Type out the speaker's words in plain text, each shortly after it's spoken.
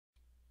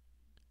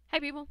Hey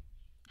people,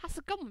 how's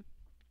it going?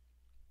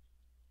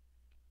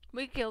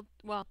 We killed,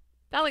 well,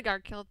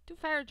 Ghaarak killed 2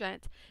 fire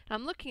giants, and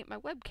I'm looking at my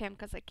webcam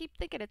because I keep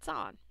thinking it's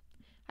on.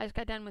 I just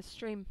got done with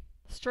stream.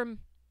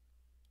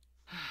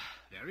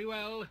 Very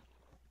well.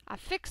 I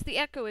fixed the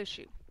echo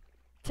issue.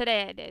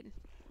 Today I did.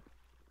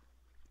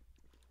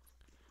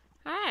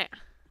 Alright.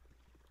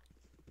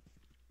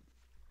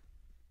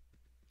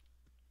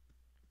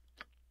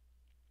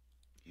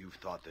 You've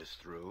thought this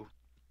through?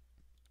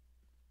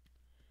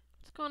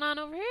 What's going on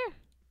over here?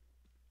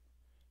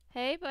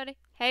 Hey, buddy.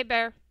 Hey,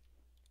 bear.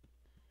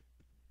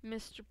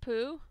 Mr.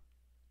 Pooh.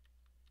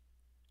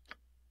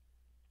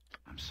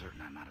 I'm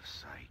certain I'm out of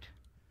sight.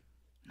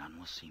 None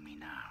will see me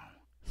now.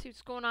 See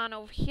what's going on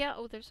over here.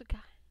 Oh, there's a guy.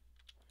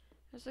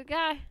 There's a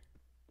guy.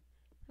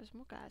 There's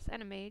more guys.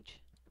 And a mage.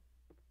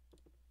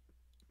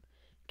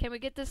 Can we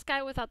get this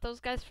guy without those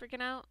guys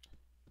freaking out?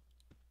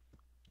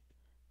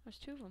 There's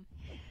 2 of them.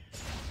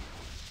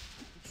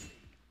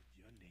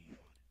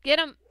 Get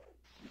him!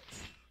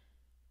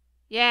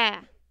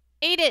 Yeah!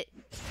 Eat it!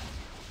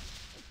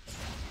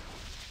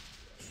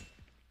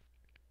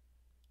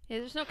 Yeah,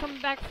 there's no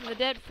coming back from the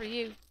dead for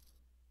you.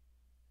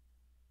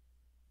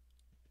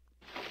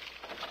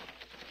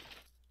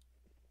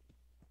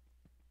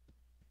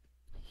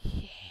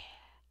 Yeah.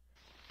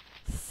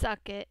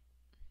 Suck it.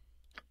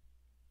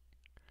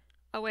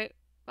 Oh wait,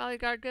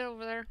 bodyguard, get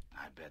over there.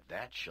 I bet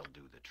that shall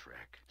do the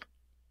trick.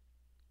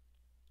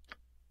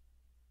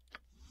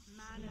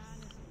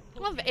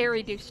 We'll have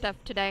Airy do stuff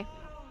today.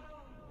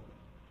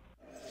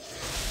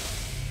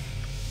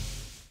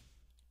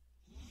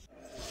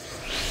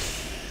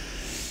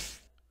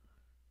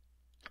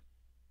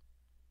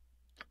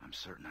 I'm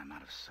certain I'm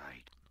out of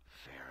sight.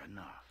 Fair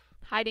enough.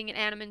 Hiding in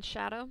Animan's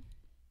shadow.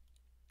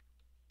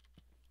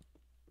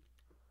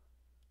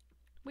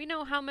 We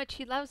know how much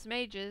he loves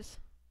mages.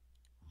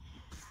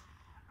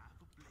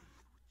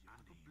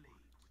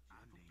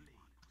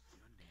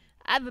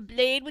 I have a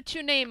blade with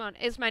your name on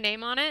it. Is my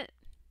name on it?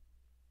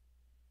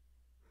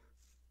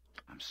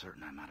 I'm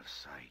certain I'm out of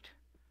sight.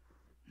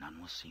 None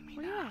will see me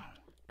Where you now. at?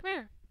 Come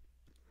here.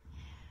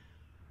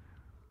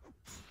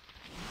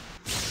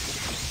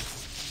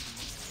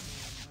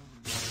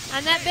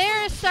 And that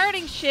bear is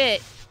starting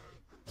shit.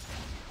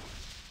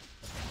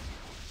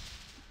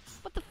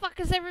 What the fuck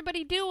is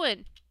everybody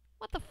doing?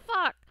 What the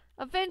fuck?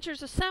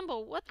 Avengers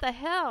assemble. What the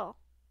hell?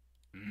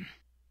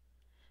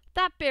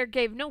 That bear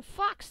gave no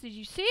fucks. Did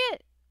you see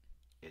it?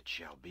 It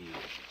shall be as you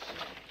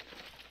say.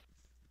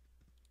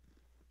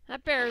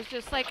 That bear is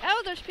just like,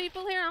 oh, there's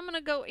people here. I'm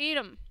gonna go eat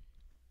them.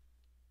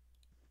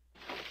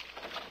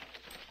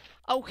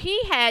 Oh,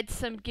 he had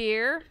some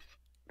gear.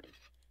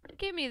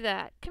 Give me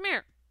that. Come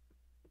here.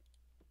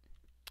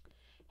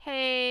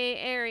 Hey,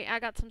 Airy, I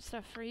got some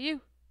stuff for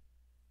you.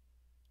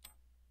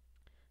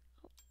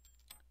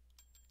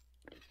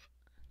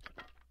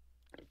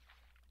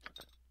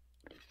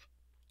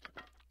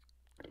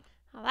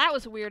 Oh, that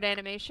was a weird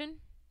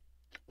animation.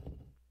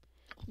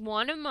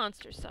 1 of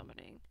monster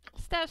summoning.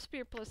 Staff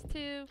spear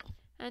 +2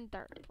 and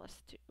dart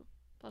 +2.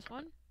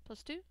 +1,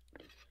 +2,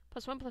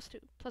 +1, +2,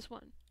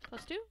 +1,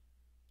 +2.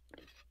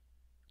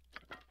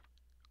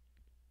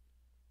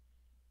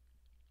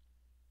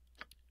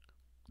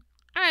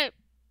 Alright.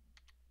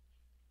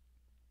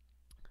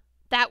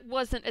 That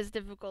wasn't as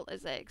difficult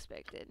as I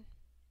expected.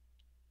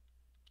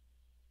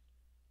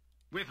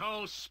 With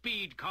all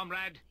speed,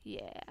 comrade.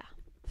 Yeah.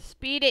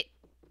 Speed it.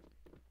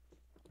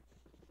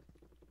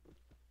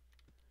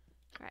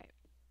 Alright.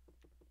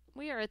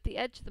 We are at the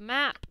edge of the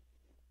map.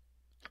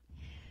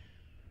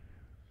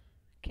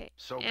 Okay.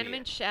 So be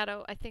Animan's it.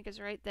 shadow, I think, is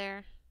right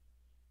there.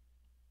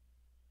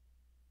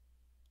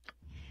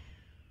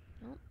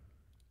 Oh.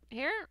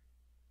 Here?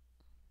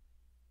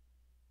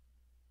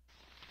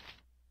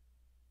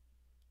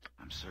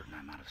 I'm certain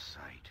I'm out of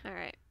sight.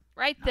 Alright.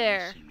 Right None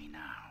there. will see me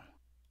now.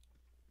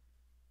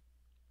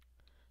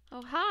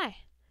 Oh, hi.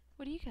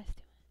 What are you guys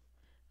doing?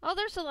 Oh,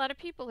 there's a lot of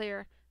people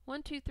here.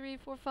 1, 2, 3,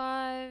 4,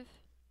 5,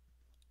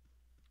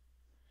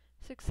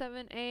 6,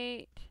 7,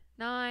 8,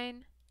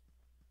 9,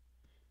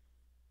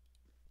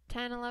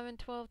 10, 11,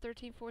 12,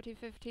 13, 14,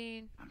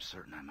 15. I'm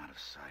certain I'm out of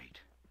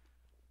sight.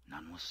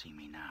 None will see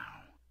me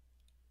now.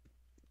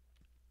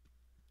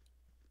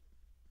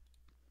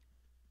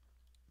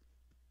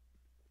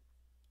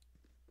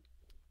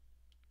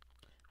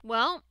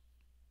 Well,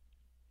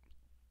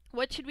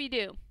 what should we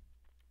do?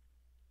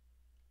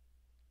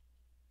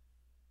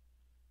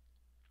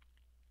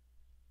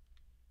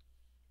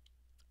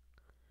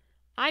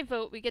 I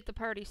vote we get the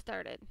party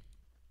started.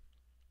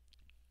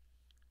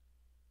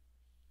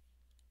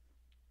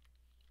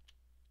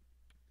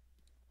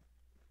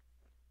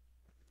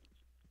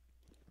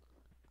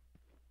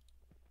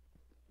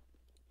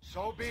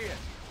 So be it.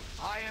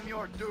 I am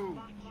your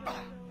doom.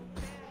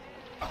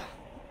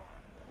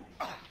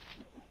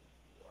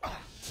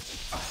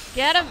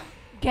 Get him!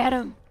 Get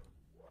him!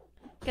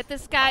 Get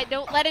this guy.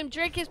 Don't let him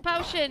drink his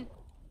potion.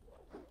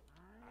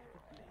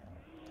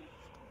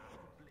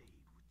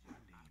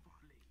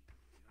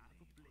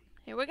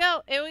 Here we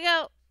go. Here we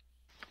go.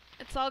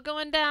 It's all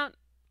going down.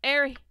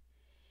 Airy.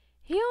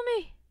 Heal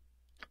me.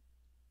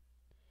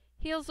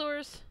 Heal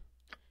Zors.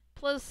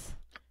 Plus.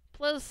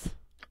 Plus.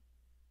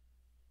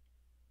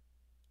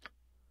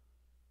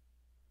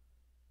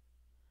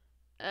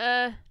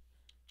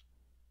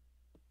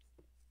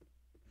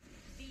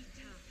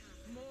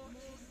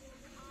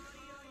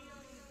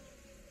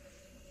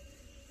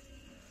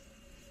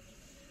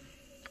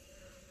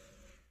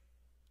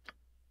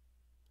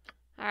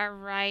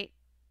 Alright.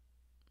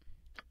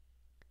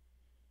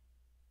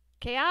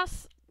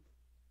 Chaos?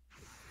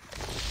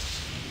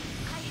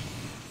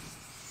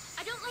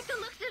 I don't like the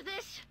looks of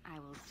this. I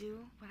will do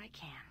what I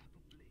can.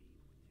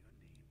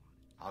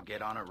 I'll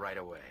get on it right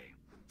away.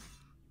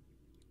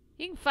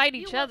 You can fight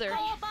each other.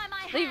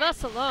 Leave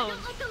us alone. I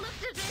don't like the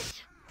looks of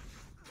this.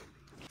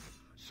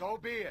 So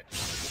be it.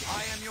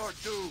 I am your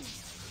doom.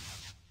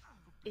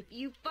 If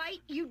you fight,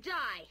 you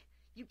die.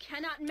 You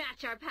cannot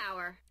match our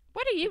power.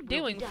 What are you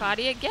doing,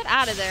 Fadia? Get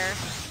out of there.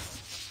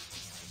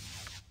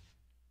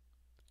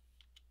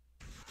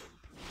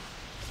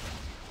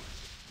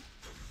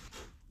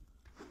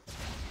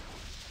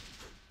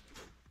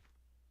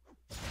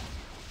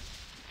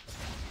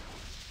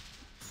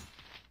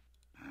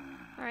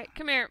 Alright,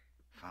 come here.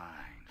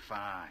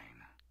 Fine.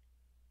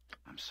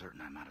 I'm certain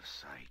I'm out of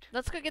sight.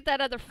 Let's go get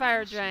that other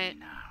fire See me giant.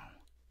 now.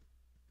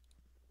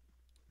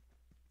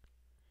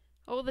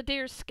 Oh, the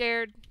deer's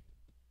scared.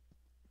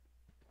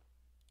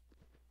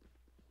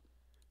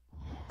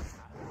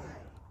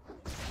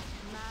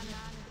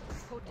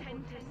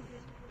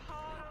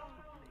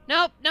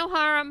 Nope, no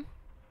harm.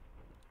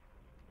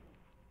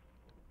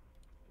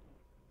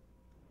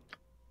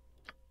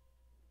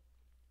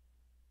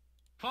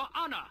 For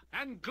honor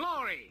and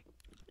glory.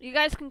 You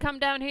guys can come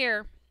down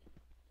here.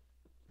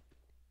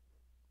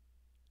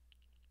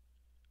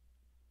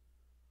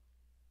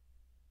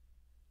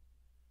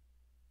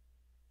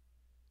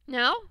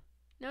 No?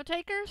 No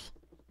takers?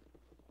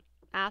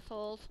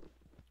 Assholes.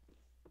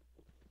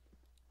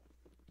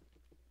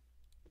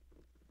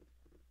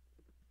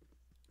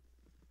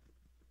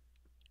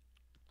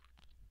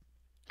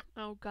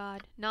 Oh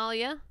god.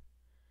 Nalia?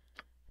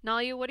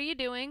 Nalia, what are you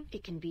doing?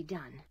 It can be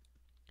done.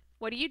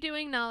 What are you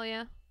doing,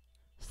 Nalia?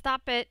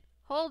 Stop it.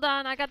 Hold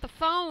on, I got the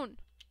phone.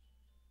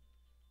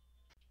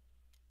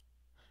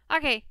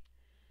 Okay.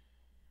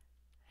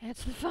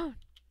 Answer the phone.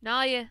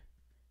 Nalia.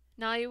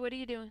 Nalia, what are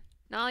you doing?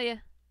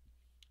 Nalia.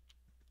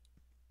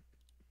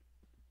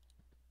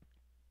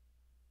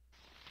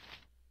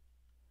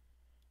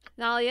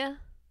 Nalia.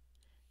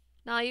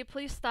 Nalia,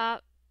 please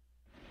stop.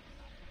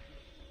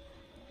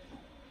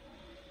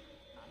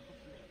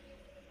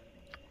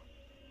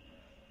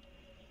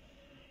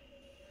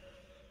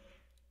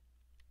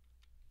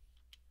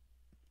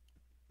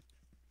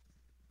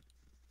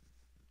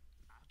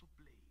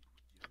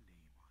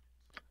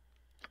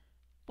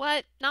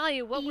 What?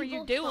 Nalia, what were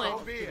you doing?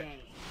 So be it.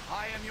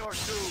 I am your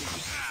doom.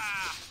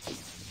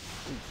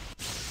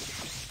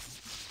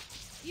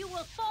 You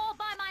will fall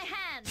by my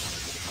hand.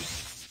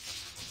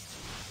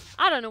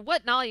 I don't know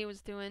what Nalia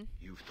was doing.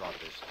 You've thought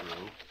this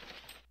through.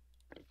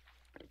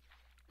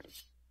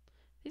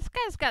 These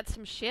guys got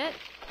some shit.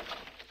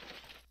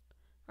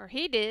 Or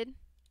he did.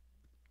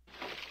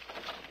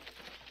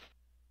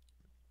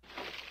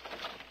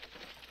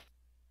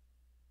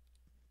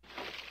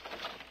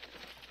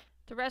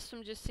 The rest of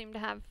them just seem to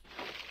have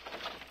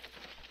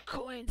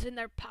coins in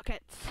their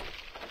pockets.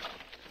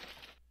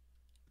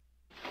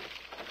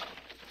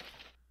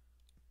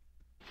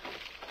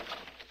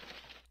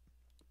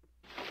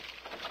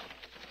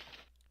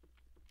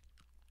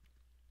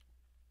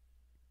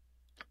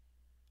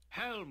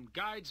 Helm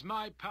guides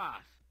my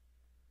path.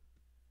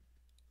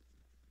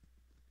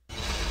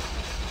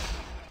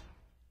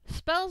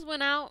 Spells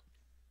went out.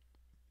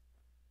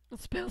 The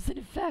spell's in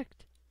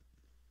effect.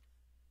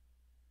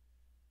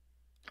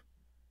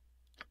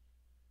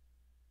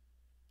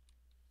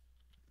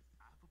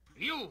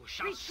 You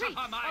shall Retreat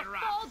suffer my or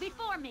wrath. fall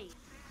before me.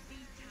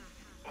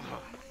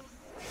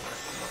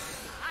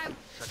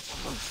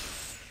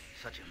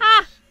 Such a Ha!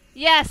 mess.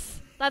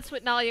 Yes! That's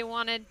what Nalia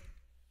wanted.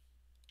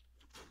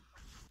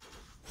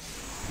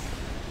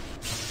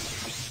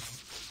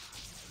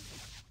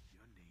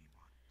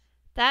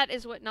 That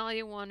is what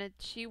Nalia wanted.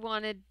 She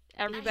wanted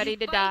everybody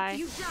to die.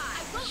 You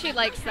die. She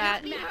likes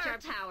that. Match our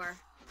power.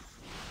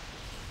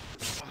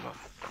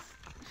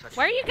 Such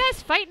Why a are you mess.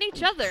 guys fighting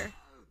each other?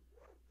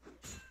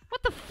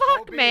 What the So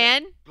fuck, be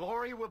man? it.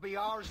 Glory will be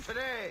ours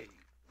today.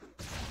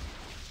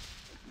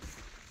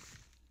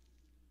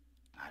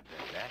 I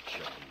bet that shall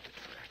do the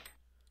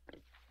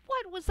trick.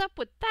 What was up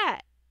with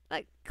that?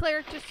 Like,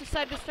 Cleric just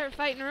decided to start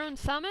fighting her own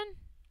summon?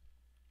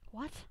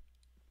 What?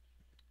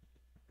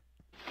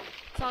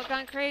 It's all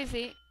gone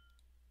crazy.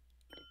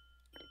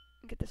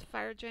 Get this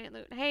fire giant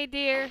loot. Hey,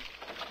 dear.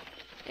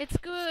 It's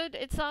good.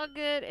 It's all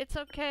good. It's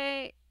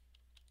okay.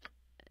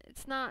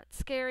 It's not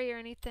scary or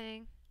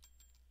anything.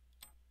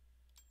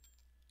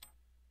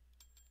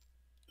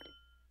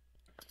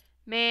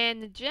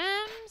 Man, the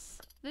gems.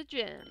 The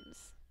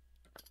gems.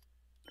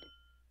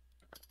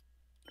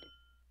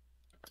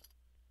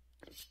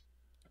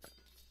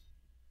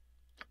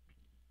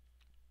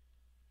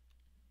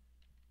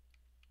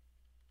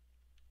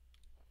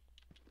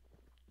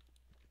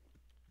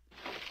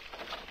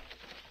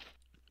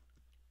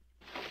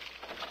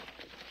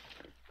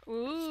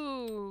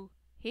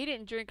 He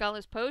didn't drink all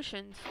his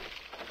potions.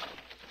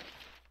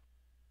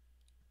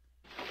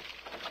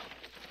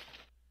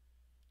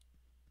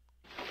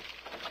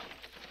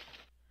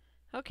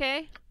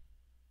 Okay.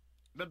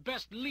 The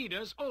best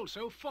leaders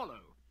also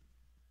follow.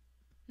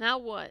 Now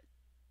what?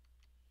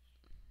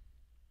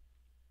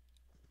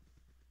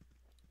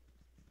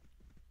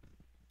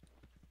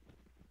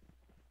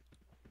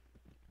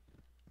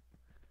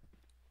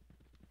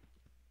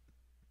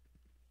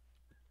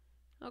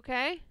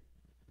 Okay.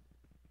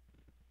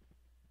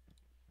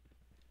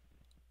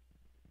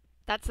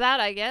 That's that,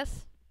 I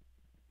guess.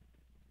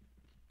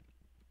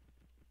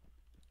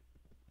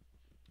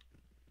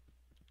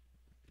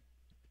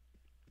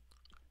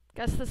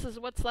 Guess this is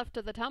what's left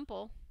of the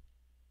temple.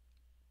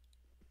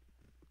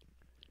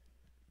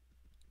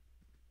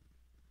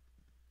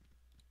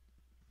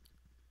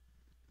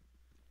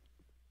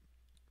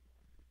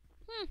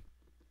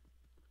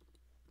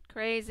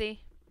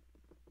 Crazy.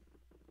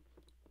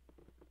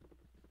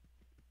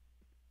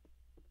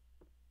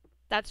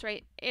 That's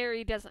right.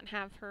 Aerie doesn't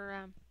have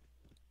her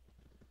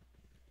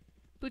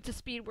boots of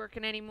speed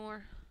working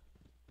anymore.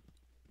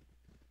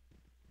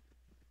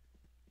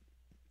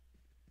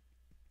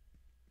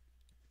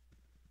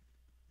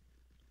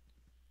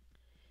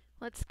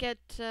 Let's get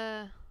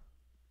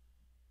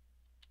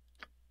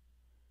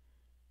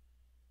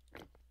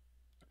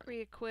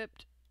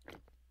re-equipped.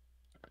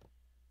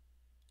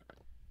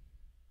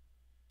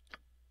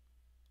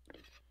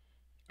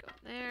 Go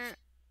there.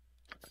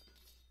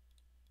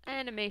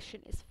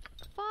 Animation is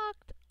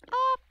fucked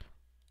up.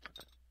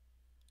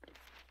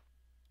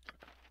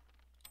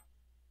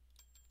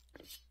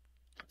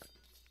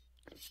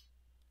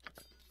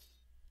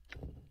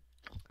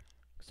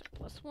 So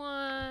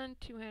 +1,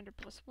 two-hander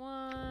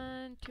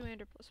 +1,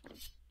 two-hander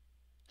 +1.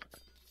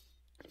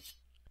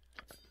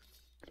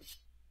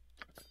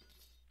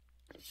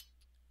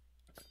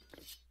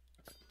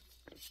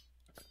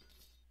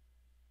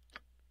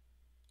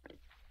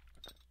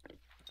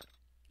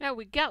 There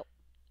we go.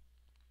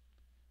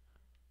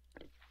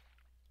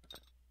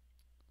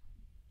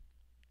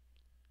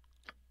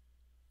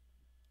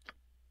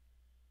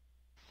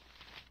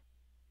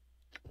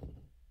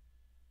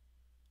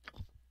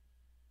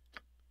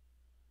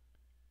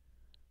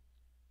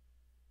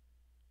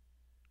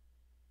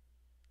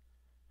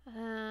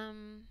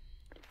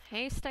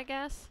 Haste, I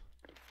guess.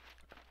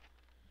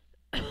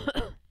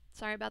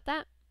 Sorry about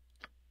that.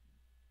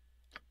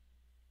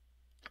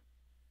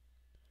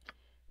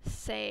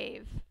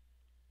 Save.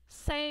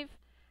 Save.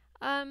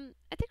 I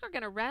think we're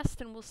gonna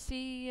rest and we'll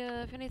see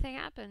if anything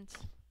happens.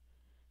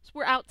 So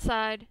we're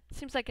outside.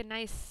 Seems like a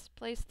nice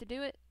place to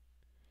do it.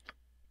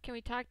 Can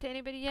we talk to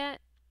anybody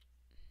yet?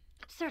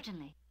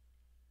 Certainly.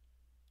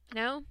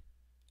 No?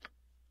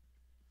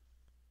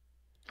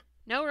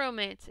 No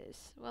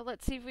romances. Well,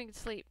 let's see if we can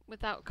sleep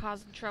without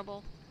causing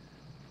trouble.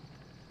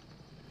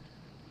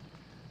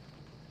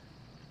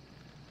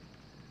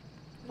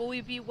 Will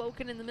we be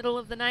woken in the middle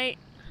of the night?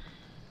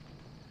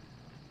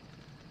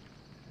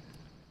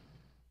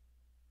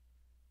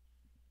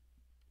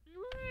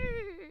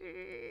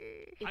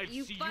 If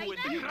you fight,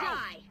 you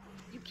die.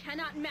 You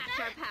cannot match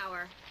our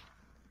power.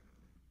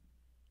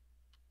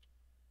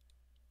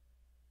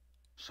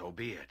 So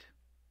be it.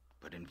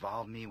 But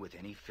involve me with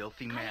any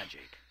filthy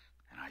magic,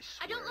 and I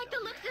swear don't like the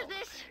there'll be looks a of hell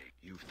this. pay.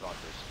 You've thought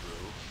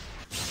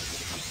this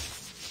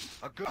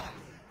through. A good...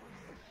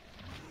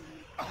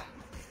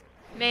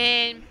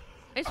 Man,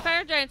 these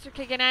fire giants are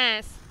kicking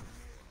ass.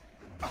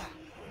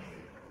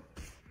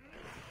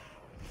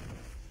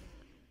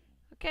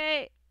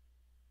 Okay.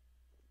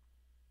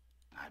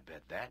 I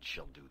bet that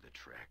shall do the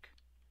trick.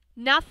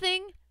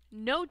 Nothing?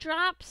 No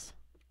drops?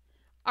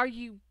 Are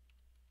you...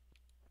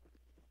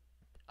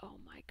 Oh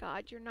my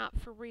god, you're not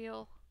for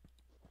real.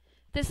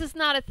 This is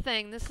not a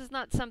thing. This is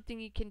not something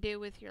you can do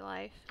with your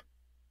life.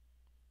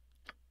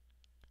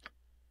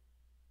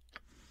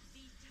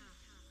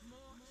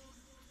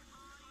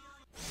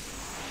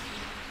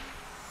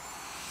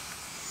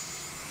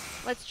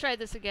 Let's try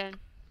this again.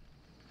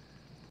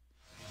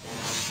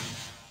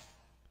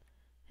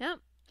 Yep.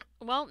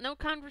 Well, no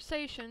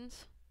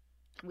conversations.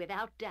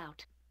 Without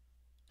doubt.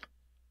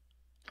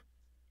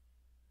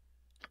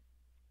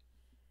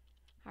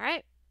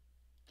 Alright.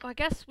 Well, I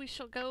guess we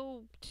shall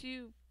go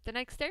to the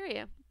next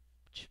area,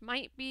 which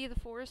might be the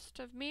Forest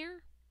of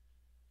Mir.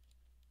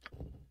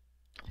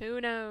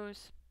 Who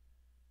knows?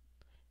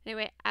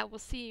 Anyway, I will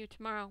see you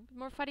tomorrow with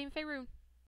more Fadia and Faerun.